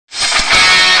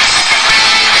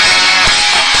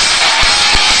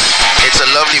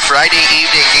Friday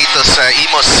evening dito sa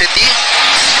Imos City,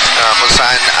 kung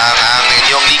saan ang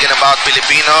inyong Liga ng Bawat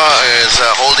Pilipino is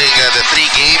holding the 3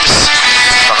 games.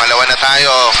 Pangalawa na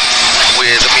tayo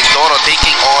with Mindoro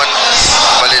taking on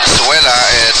Valenzuela,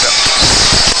 and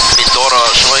Mindoro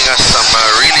showing us some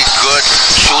really good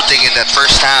shooting in that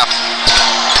first half.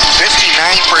 59%,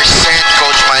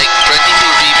 Coach Mike, 22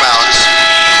 rebounds,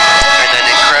 and an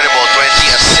incredible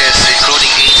 20 assists,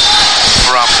 including 8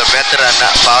 from the veteran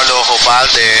PAOLO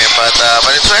HUBALDE. But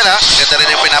Valenzuela, ganda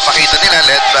rin yung pinapakita nila,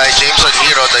 led by Jameson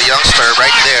Hero, the youngster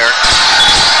right there.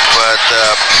 But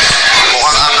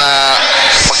mukhang ang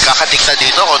magkakadikta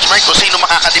dito, Coach Mike, kung sino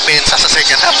makakadepensa sa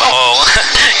second half. Oo,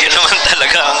 yun naman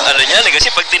talaga ang ano niyan. Kasi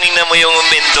pag tinignan mo yung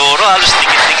Mindoro, halos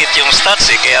dikit-dikit yung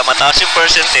stats eh. Kaya mataas yung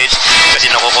percentage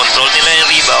kasi nakokontrol nila yung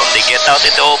rebound. They get out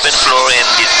in the open floor and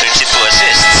it turns into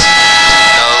assists.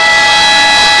 Now,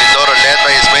 Mindoro led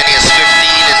by as many as 15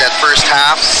 in that first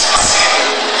half.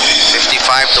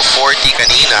 55 to 40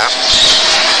 kanina.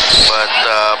 But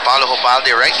PAOLO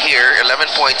HUBALDE right here,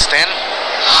 11 points, 10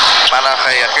 para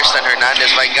kay Kirsten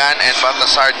Hernandez, Vaigan, and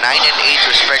Baltasar, 9 and 8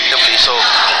 respectively. So,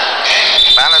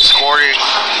 balanced scoring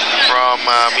from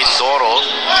Mindoro.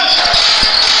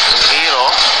 Hero.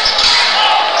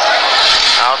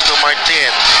 Out to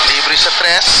Martin. Libre sa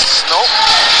 3. Nope.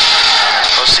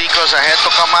 Osicos ahead to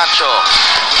Camacho.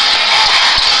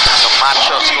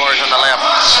 Camacho scores on the left.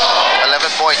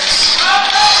 11 points.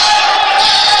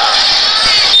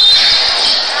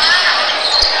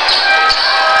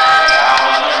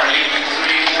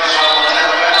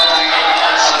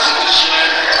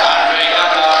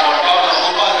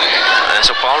 And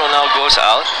so PAOLO now goes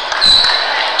out.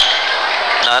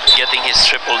 Not getting his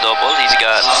triple-double. He's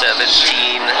got 17,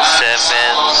 7,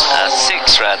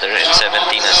 6 rather, and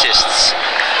 17 assists.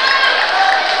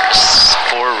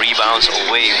 4 rebounds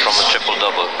away from a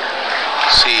triple-double.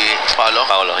 Si PAOLO?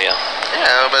 PAOLO, yeah.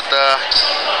 Yeah, but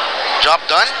job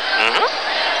done.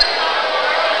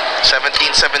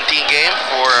 17-17 game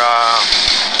for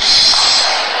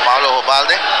PAOLO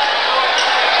HUBALDE.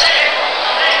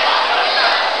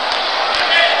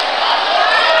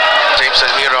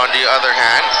 Jameson Hero, on the other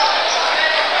hand,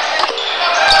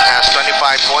 has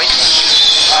 25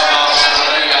 points.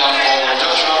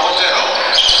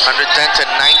 110 to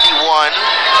 91.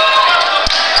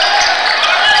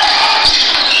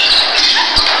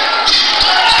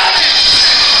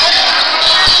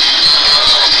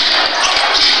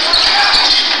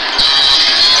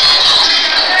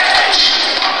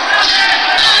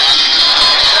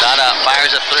 Dada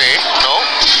fires a 3. No.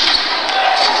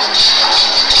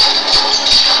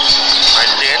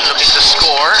 Martin looking to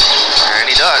score, and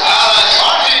he does.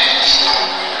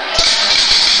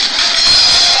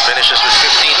 Finishes with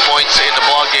 15 points in the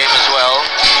ball game as well.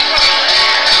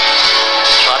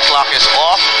 Shot clock is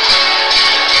off.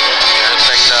 Looks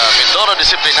like the Mindoro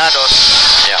Disciplinados.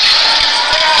 Yeah.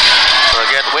 Will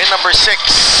get win number 6.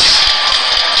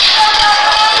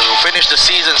 They will finish the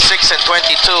season 6 and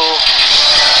 22.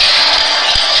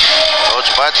 Coach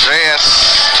Bud Reyes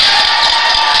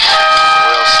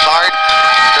will start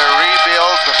the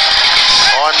rebuild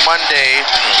on Monday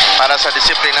para sa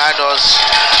Disciplinados.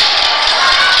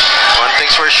 One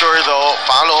thing's for sure though,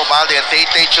 PAOLO HUBALDE and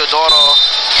Tay Chodoro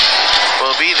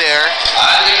will be there.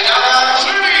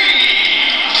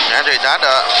 Andre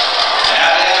Dada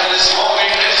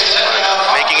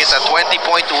making it a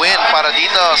 20-point win para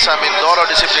dito sa Mindoro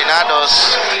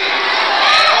Disciplinados.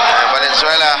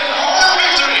 Valenzuela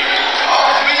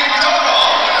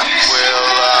will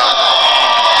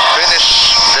finish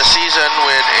the season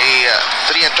with a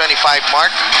 3 and 25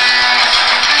 mark.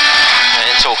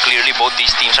 And so clearly both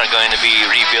these teams are going to be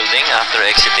rebuilding after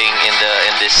exiting in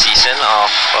this season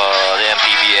of the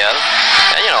MPBL.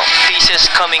 And you know, pieces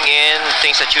coming in,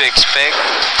 things that you expect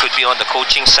could be on the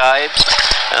coaching side,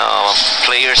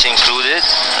 players included.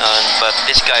 But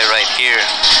this guy right here,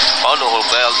 PAOLO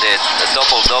HUBALDE, a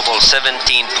double-double, 17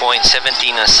 points,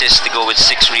 17 assists to go with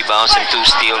 6 rebounds and 2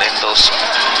 steals, and those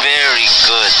very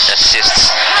good assists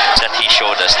that he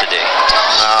showed us today.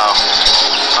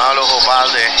 PAOLO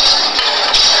HUBALDE,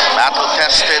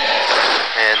 battle-tested,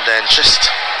 and then just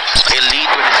elite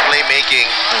with his playmaking.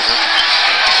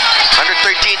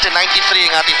 113 to 93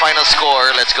 ang ating final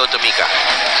score. Let's go to Mika.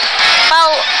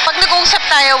 Pao, pag nag-uusap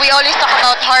tayo, we always talk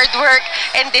about hard work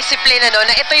and discipline, ano,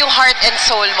 na ito yung heart and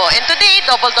soul mo. And today,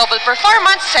 double-double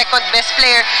performance, second best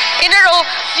player in a row.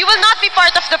 You will not be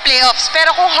part of the playoffs,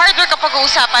 pero kung hard work ang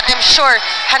pag-uusapan, I'm sure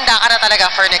handa ka na talaga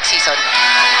for next season.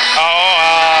 Oo,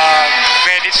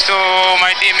 credits to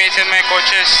my teammates and my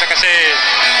coaches kasi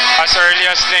as early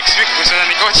as next week gusto na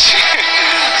ni coach.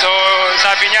 So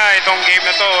sabi niya, itong game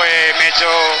na to, medyo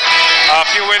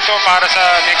fuel to para sa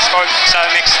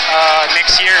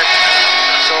next year.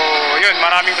 So, yun,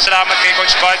 maraming salamat kay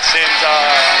Coach Buds and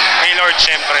kay Lord,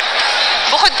 syempre.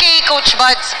 Bukod kay Coach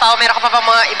Buds, Pao, meron ka pa ba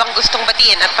mga ibang gustong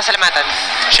batiin at pasalamatan?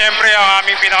 Syempre, ang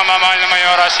aming pinakamamahal na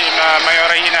Mayora, si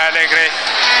Mayora Hina Alegre.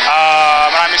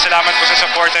 Maraming salamat po sa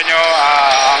suporta nyo.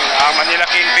 Ang Manila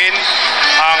Kingpin,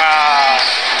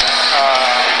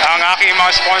 ang aking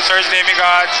mga sponsors,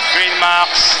 Demigods, Green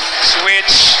Max,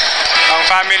 Switch, ang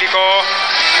family ko,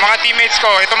 mga teammates ko,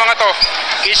 ito mga to.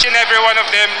 Each and every one of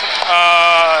them,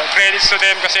 credits to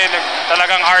them kasi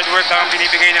talagang hard work ang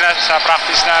binibigay nila sa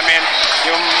practice namin.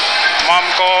 Yung mom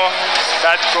ko,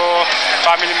 dad ko,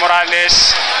 family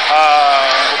Morales,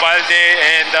 Hubalde,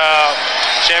 and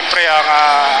syempre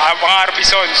ang mga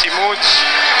Arbison, si Moods,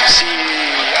 si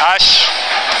Ash,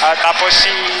 tapos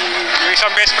yung isang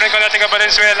best friend ko na taga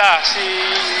Valenzuela, si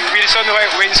Wilson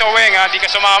Weng, di ka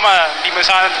sumama, di mo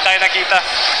sana tayo nakita.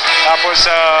 Tapos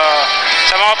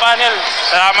sa mga panel,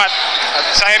 salamat. At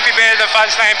sa MPBL, the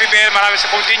fans ng MPBL, maraming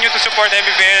continue to support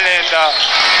MPBL and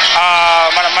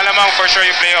malamang for sure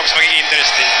yung playoffs magiging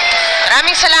interesting.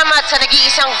 Maraming salamat sa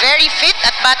nag-iisang very fit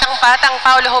at batang-batang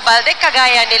Paolo Hubalde,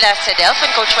 kagaya nila sa Delph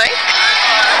and Coach Mike.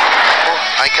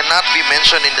 I cannot be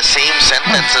mentioned in the same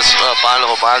sentence as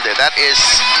Paolo Hubalde. That is,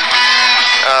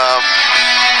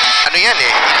 ano yan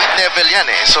elite level yan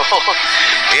So,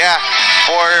 yeah,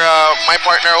 for my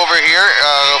partner over here,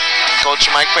 Coach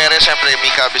Mike Perez, syempre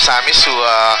Mika Bisamis, who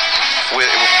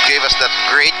gave us that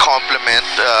great compliment,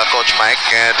 Coach Mike.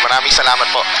 And maraming salamat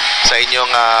po sa inyong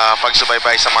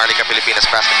pagsubaybay sa Marlica Pilipinas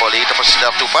Basketball League. Tapos si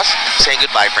Delph Tupas, saying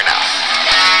goodbye for now.